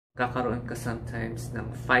kakaroon ka sometimes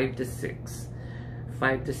ng 5 to 6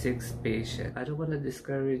 patient. I don't want to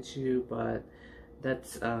discourage you, but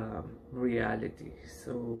that's reality.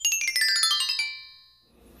 So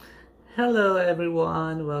hello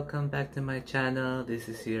everyone, welcome back to my channel.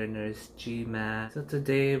 This is your nurse Gma. So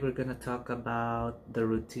today we're gonna talk about the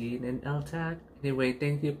routine in Ltac. Anyway,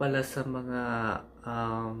 thank you pala sa mga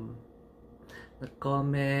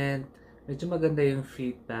nag-comment. Medyo maganda yung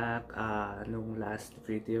feedback nung last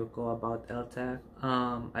video ko about Ltac.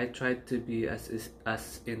 I tried to be as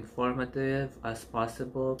informative as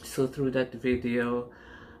possible. So through that video,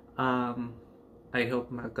 I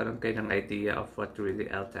hope magkaroon kayo ng idea of what really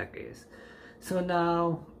Ltac is. So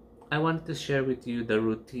now, I want to share with you the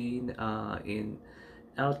routine in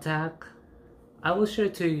Ltac. I will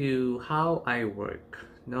share to you how I work.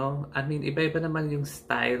 No? I mean, iba-iba naman yung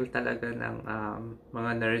style talaga ng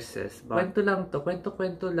mga nurses. But,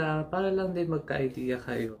 kwento lang, para lang din magka-idea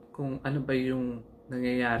kayo kung ano ba yung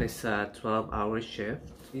nangyayari sa 12-hour shift.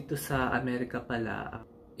 Dito sa Amerika pala,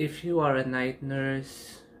 if you are a night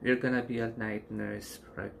nurse, you're gonna be a night nurse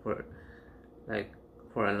right,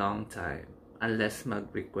 for a long time. Unless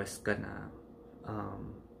mag-request ka na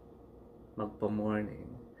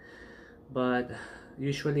magpa-morning. But,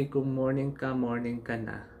 usually, kung morning ka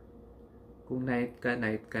na. Kung night ka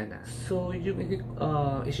na. So, yung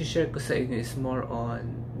isi-share ko sa inyo is more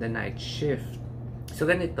on the night shift. So,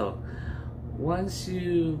 ganito. Once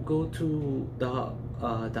you go to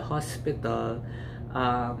the hospital,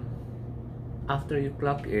 after you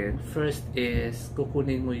clock in, first is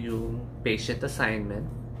kukunin mo yung patient assignment.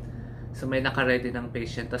 So, may naka-ready ng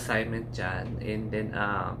patient assignment dyan. And then,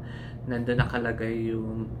 nandun nakalagay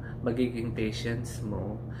yung magiging patients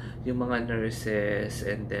mo, yung mga nurses,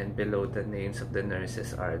 and then below the names of the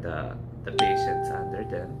nurses are the patients under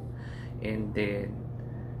them. And then,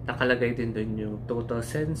 nakalagay din dun yung total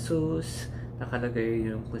census, nakalagay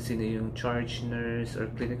yung kung sino yung charge nurse or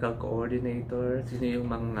clinical coordinator, sino yung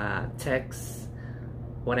mga techs.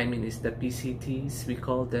 What I mean is the PCTs, we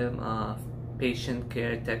call them patient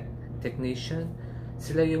care technician.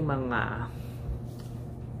 Sila yung mga,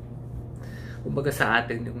 kumbaga sa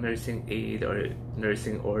atin yung nursing aide or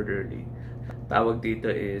nursing orderly. Tawag dito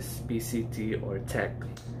is PCT or tech.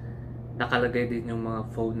 Nakalagay din yung mga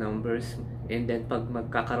phone numbers. And then pag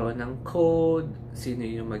magkakaroon ng code, sino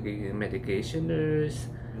yung magiging medication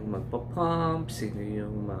nurse, yung magpa-pump, sino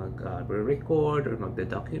yung mag-record or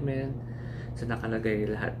magda-document. So nakalagay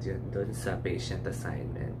lahat yun doon sa patient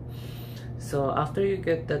assignment. So after you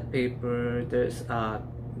get that paper, there's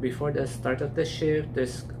before the start of the shift,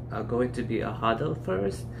 there's going to be a huddle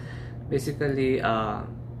first. Basically,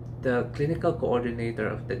 the clinical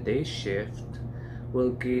coordinator of the day shift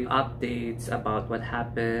will give updates about what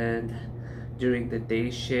happened during the day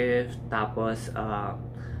shift, tapos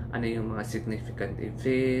ano yung mga significant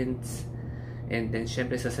events, and then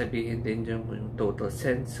syempre sasabihin din yung total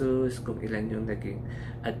census, kung ilan yung naging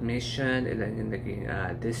admission, ilan yung naging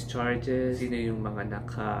discharges, sino yung mga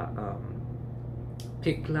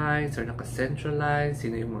PICC lines or naka-central lines,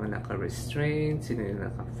 sino yung mga naka-restraint, sino yung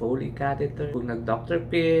naka-Foley catheter, kung nag-doctor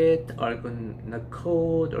pit, or kung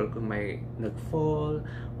nag-code, or kung may nag-fall,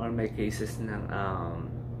 or may cases ng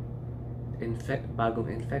bagong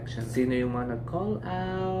infection, sino yung mga nag-call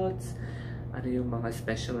outs, ano yung mga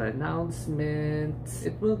special announcements.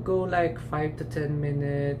 It will go like 5 to 10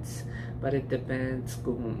 minutes, but it depends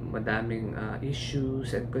kung madaming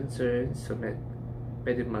issues and concerns, so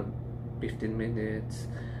pwede mag 15 minutes,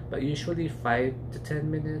 but usually 5 to 10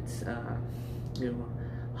 minutes yung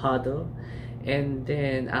huddle. And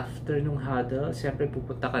then after nung huddle, siyempre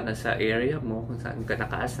pupunta ka na sa area mo kung saan ka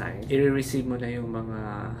naka-assign. I-receive mo na yung mga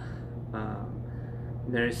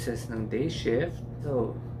nurses ng day shift.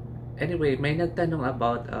 So anyway, may nagtanong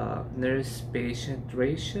about nurse-patient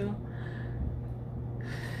ratio.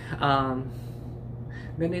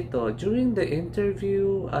 Ganito, during the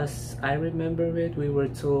interview, as I remember it, we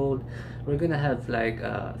were told we're gonna have like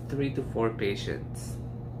 3 to 4 patients.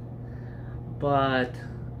 But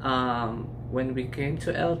when we came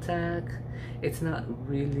to Ltac, it's not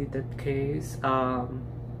really that case.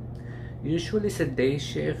 Usually sa day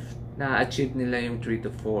shift, na-achieve nila yung 3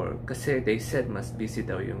 to 4 kasi they said mas busy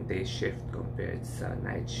daw yung day shift compared sa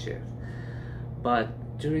night shift. But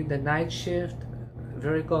during the night shift,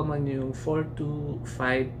 very common yung 4 to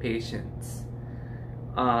 5 patients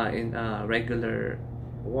in a regular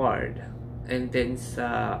ward. And then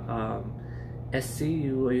sa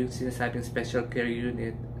SCU, o yung sinasabing special care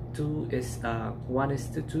unit, 1 is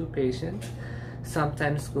to 2 patients.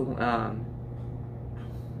 Sometimes kung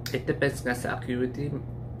it depends nga sa acuity,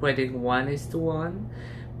 pwedeng 1 is to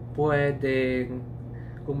 1, pwedeng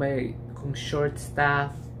kung short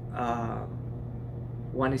staff,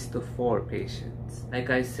 1:4 patients.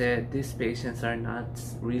 Like I said, these patients are not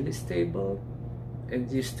really stable,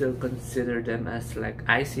 and you still consider them as like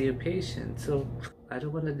ICU patients. So I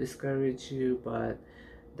don't want to discourage you, but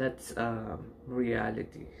that's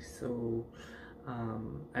reality. So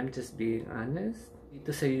I'm just being honest.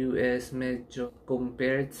 Dito sa US, medyo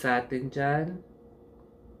compared sa atin dyan,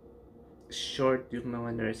 short yung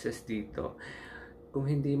mga nurses dito. Kung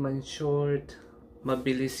hindi man short,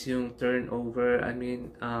 mabilis yung turnover. I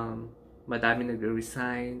mean, madami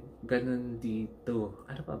nagre-resign. Ganun dito.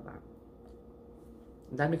 Ano pa ba?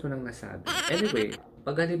 Ang dami ko nang nasabi. Anyway,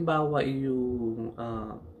 pag halimbawa yung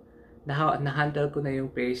na-handle ko na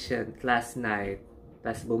yung patient last night,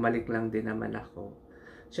 tapos bumalik lang din naman ako.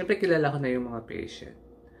 Siyempre, kilala ko na yung mga patient.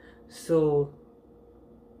 So,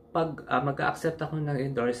 pag mag-accept ako ng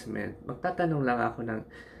endorsement, magtatanong lang ako ng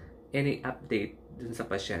any update dun sa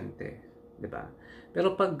pasyente. Diba?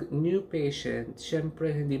 Pero pag new patient,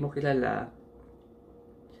 siyempre, hindi mo kilala,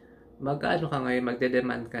 mag-ano ka ngayon,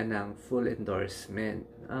 magde-demand ka ng full endorsement.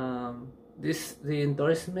 The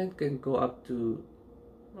endorsement can go up to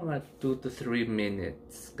mga 2 to 3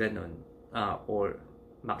 minutes, ganun. Or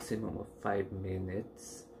maximum of 5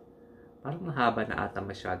 minutes. Parang mahaba na ata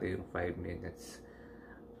masyado yung 5 minutes.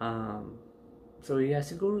 So yeah,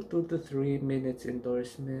 siguro 2 to 3 minutes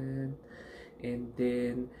endorsement. And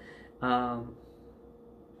then,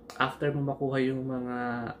 after mo makuha yung mga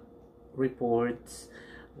reports,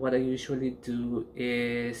 what I usually do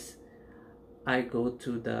is I go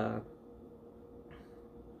to the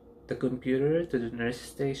computer, to the nurse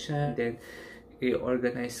station, then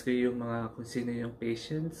i-organize ko yung mga kung sino yung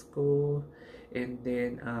patients ko, and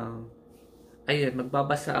then ayun,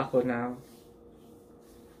 magbabasa ako ng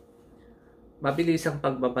mabilisang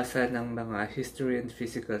pagbabasa ng mga history and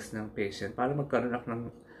physicals ng patient para magkaroon ako ng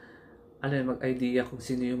mag-idea kung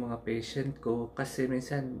sino yung mga patient ko, kasi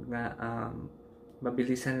minsan nga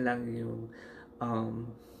mabilisan lang yung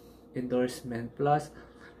endorsement. Plus,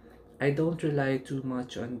 I don't rely too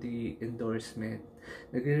much on the endorsement.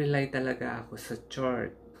 Nagre-rely talaga ako sa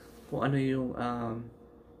chart. Kung ano yung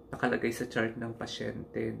nakalagay sa chart ng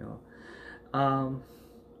pasyente, no?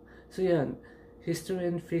 So yan, history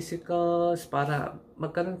and physicals para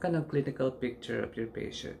magkaroon ka ng clinical picture of your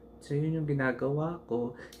patient. So yun yung ginagawa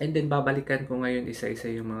ko. And then babalikan ko ngayon isa-isa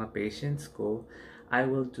yung mga patients ko. I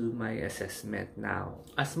will do my assessment now.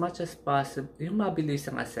 As much as possible, yung mabilis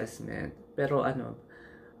ang assessment. Pero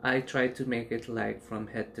I try to make it like from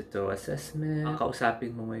head to toe assessment.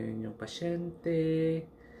 Kausapin mo ngayon yung pasyente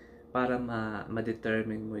para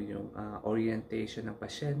ma-determine mo yung orientation ng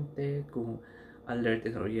pasyente, kung alert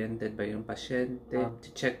and oriented ba yung pasyente.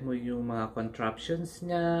 Check mo yung mga contraptions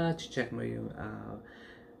niya, check mo yung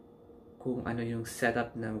kung ano yung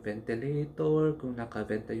setup ng ventilator, kung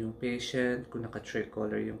naka-venta yung patient, kung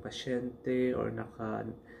naka-tricolor yung pasyente, or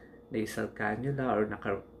naka-nasal cannula, or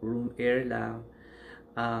naka-room air lang.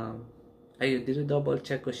 Ayun, dino-double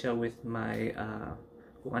check ko siya with my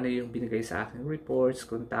kung ano yung binigay sa aking reports,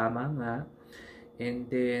 kung tama nga. And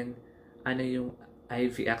then, ano yung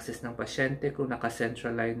IV access ng pasyente, kung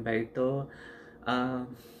naka-central line ba ito.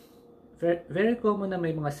 Very common na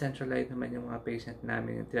may mga central line naman yung mga patient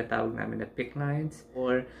namin, yung tinatawag namin na PICC lines.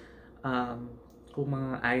 Or kung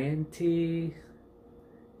mga INT,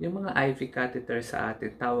 yung mga IV catheter sa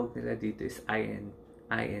atin, tawag nila dito is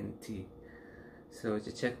INT. So,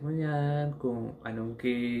 check mo yan kung anong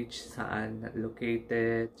gauge, saan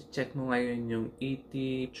located. Check mo ngayon yung ET,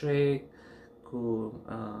 trach, kung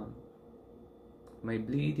may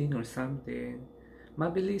bleeding or something.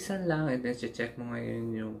 Mabilisan lang, and then check mo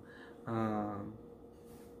ngayon yung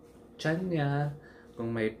tiyan niya,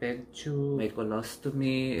 kung may peg tube, may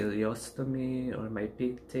colostomy, ileostomy, or may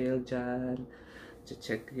pigtail dyan.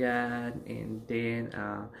 Check yan, and then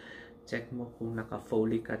check mo kung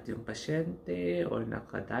naka-Foley cut yung pasyente, or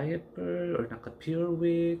naka-diaper, or naka-pure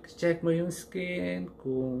wig. Check mo yung skin,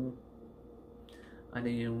 kung ano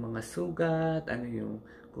yung mga sugat,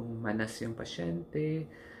 kung manas yung pasyente.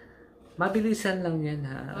 Mabilisan lang yan,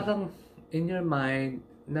 ha. Parang in your mind,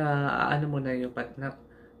 mo na yung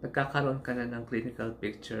nagkakaroon ka na ng clinical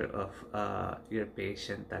picture of your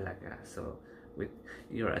patient talaga. So, with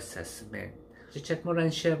your assessment. Check mo rin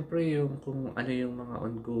syempre yung kung ano yung mga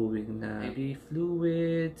ongoing na IV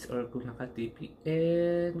fluids, or kung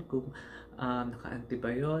naka-TPN, kung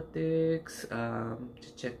naka-antibiotics.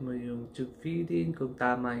 Check mo yung tube feeding, kung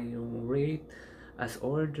tama yung rate as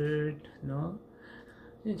ordered, no?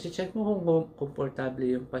 Yun, check mo kung komportable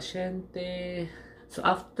yung pasyente. So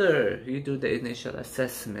after you do the initial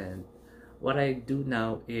assessment, what I do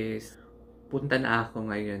now is punta na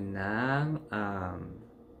ako ngayon ng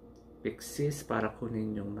Pixis para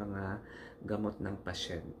kunin yung mga gamot ng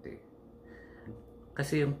pasyente.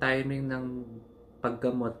 Kasi yung timing ng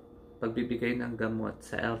pagbibigay ng gamot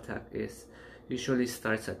sa Ltac is usually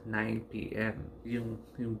starts at 9 p.m.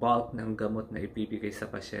 Yung bulk ng gamot na ibibigay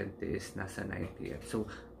sa pasyente is nasa 9 p.m.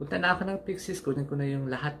 So, punta na ako ng Pixis, kunin ko na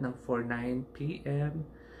yung lahat ng for 9 p.m.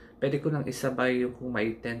 Pwede ko nang isabay yung kung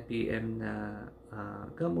may 10 p.m. na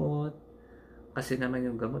gamot. Kasi naman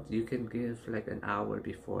yung gamot, you can give like an hour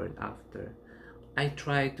before and after. I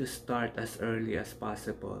try to start as early as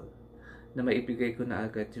possible na maibigay ko na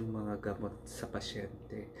agad yung mga gamot sa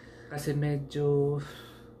pasyente. Kasi medyo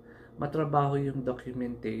matrabaho yung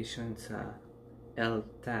documentation sa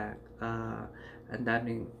Ltac. Ang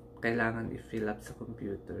daming kailangan i-fill up sa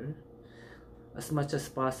computer. As much as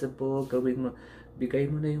possible, bigay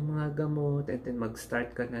mo na yung mga gamot and then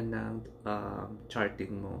mag-start ka na ng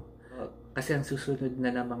charting mo. Kasi ang susunod na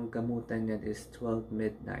namang gamutan niyan is 12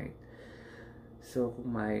 midnight. So,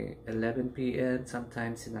 kung may 11 p.m.,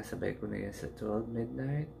 sometimes sinasabay ko na yan sa 12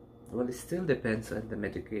 midnight. Well, it still depends on the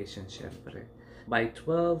medication, syempre. By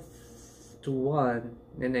 12 to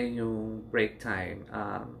 1, yun na yung break time.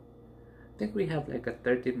 I think we have like a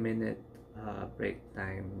 30-minute break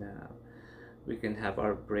time na we can have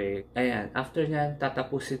our break. Ayan, after nyan,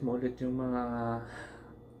 tatapusin mo ulit yung mga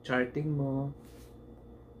charting mo.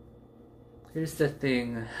 Here's the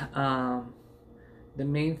thing, the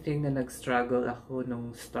main thing na nag-struggle ako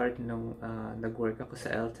nung start nung nag-work ako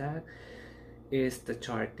sa Ltac is the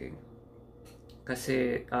charting.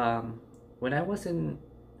 Kasi when I was in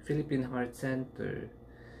Philippine Heart Center,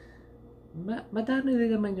 madami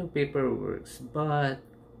rin naman yung paperwork, but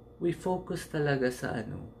we focus talaga sa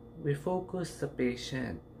we focus sa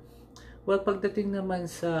patient. Well, pagdating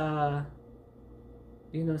naman sa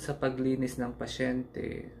sa paglinis ng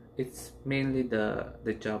pasyente, it's mainly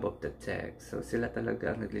the job of the tech. So, sila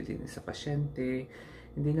talaga ang naglilinis sa pasyente.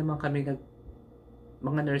 Hindi naman kami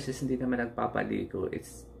mga nurses hindi naman nagpapaligo.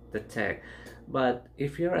 It's the tech. But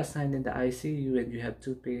if you're assigned in the ICU and you have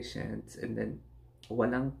 2 patients and then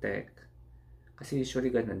walang tech, kasi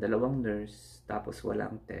usually ganun, 2 nurse, tapos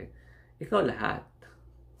walang tech, ikaw lahat.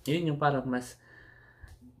 Yun yung parang mas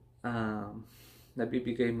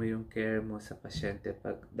nabibigay mo yung care mo sa pasyente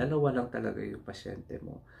pag 2 lang talaga yung pasyente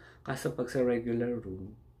mo. Kaso pag sa regular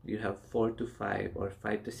room, you have 4 to 5 or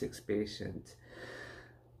 5 to 6 patients.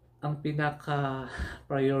 Ang pinaka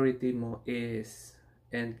priority mo is,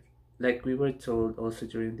 and like we were told also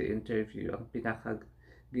during the interview, ang pinaka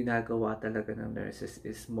ginagawa talaga ng nurses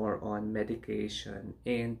is more on medication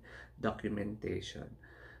and documentation.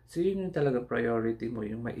 So, yun yung talaga priority mo,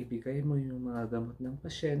 yung maibigay mo yung mga gamot ng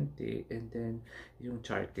pasyente and then yung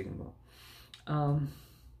charting mo.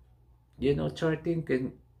 Charting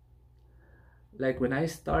can, like when I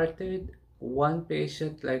started, one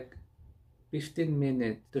patient like 15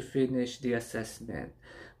 minutes to finish the assessment.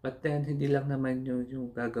 But then, hindi lang naman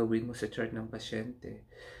yung gagawin mo sa chart ng pasyente.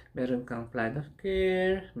 Meron kang plan of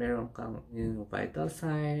care, meron kang yung vital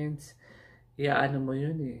signs, iaano mo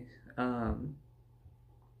yun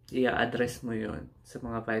i-address mo yun sa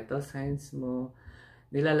mga vital signs mo,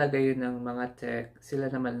 nilalagay yun ng mga tech,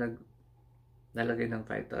 sila naman nalagay ng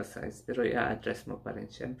vital signs, pero i-address mo pa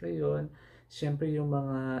rin syempre yun. Syempre yung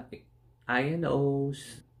mga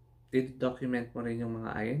INOs, i-document mo rin yung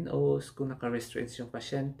mga INOs, kung naka-restraints yung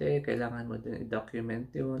pasyente, kailangan mo din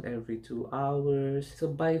i-document yun every 2 hours.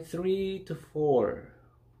 So by 3 to 4,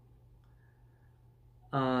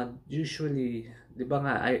 usually, di ba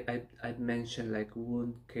nga, I'd mentioned like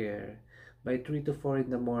wound care. By 3 to 4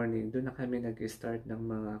 in the morning, doon na kami nag-start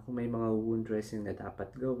ng kung may mga wound dressing na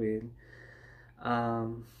dapat gawin.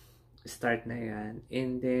 Start na yan.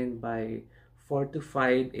 And then by 4 to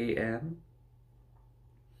 5 a.m.,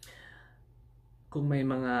 kung may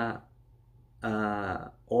mga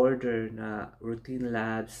order na routine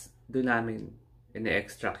labs, doon namin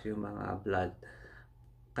ine-extract yung mga blood.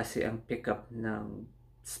 Kasi ang pick-up ng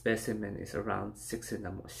specimen is around 6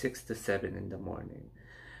 to 7 in the morning.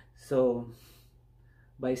 So,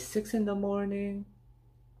 by 6 in the morning,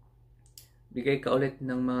 bigay ka ulit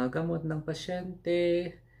ng mga gamot ng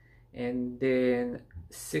pasyente, and then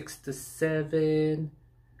 6 to 7,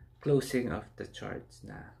 closing of the charts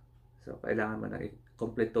na. So, kailangan mo na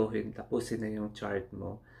i-completohin, tapusin na yung chart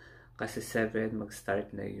mo, kasi 7,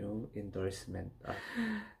 mag-start na yung endorsement.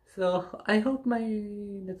 So, I hope may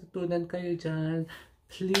natutunan kayo dyan.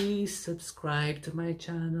 Please subscribe to my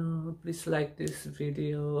channel. Please like this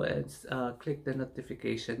video and click the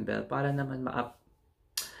notification bell para naman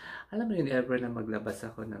alam mo yun, ever na maglabas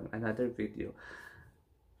ako ng another video,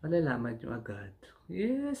 malalaman nyo agad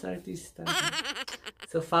Yes, artista.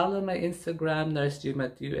 So follow my Instagram,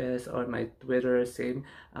 NurseGmatUS, or my Twitter, same,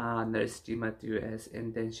 NurseGmatUS.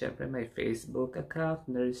 And then, syempre, my Facebook account,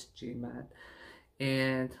 NurseGmat.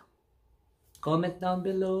 And comment down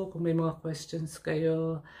below kung may mga questions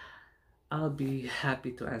kayo. I'll be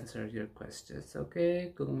happy to answer your questions,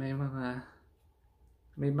 okay? Kung may mga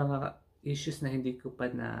issues na hindi ko pa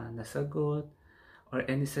nasagot, or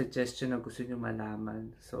any suggestion na gusto nyo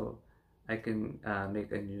malaman, so I can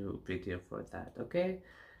make a new video for that, okay?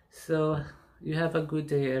 So you have a good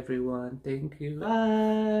day, everyone. Thank you.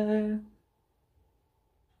 Bye.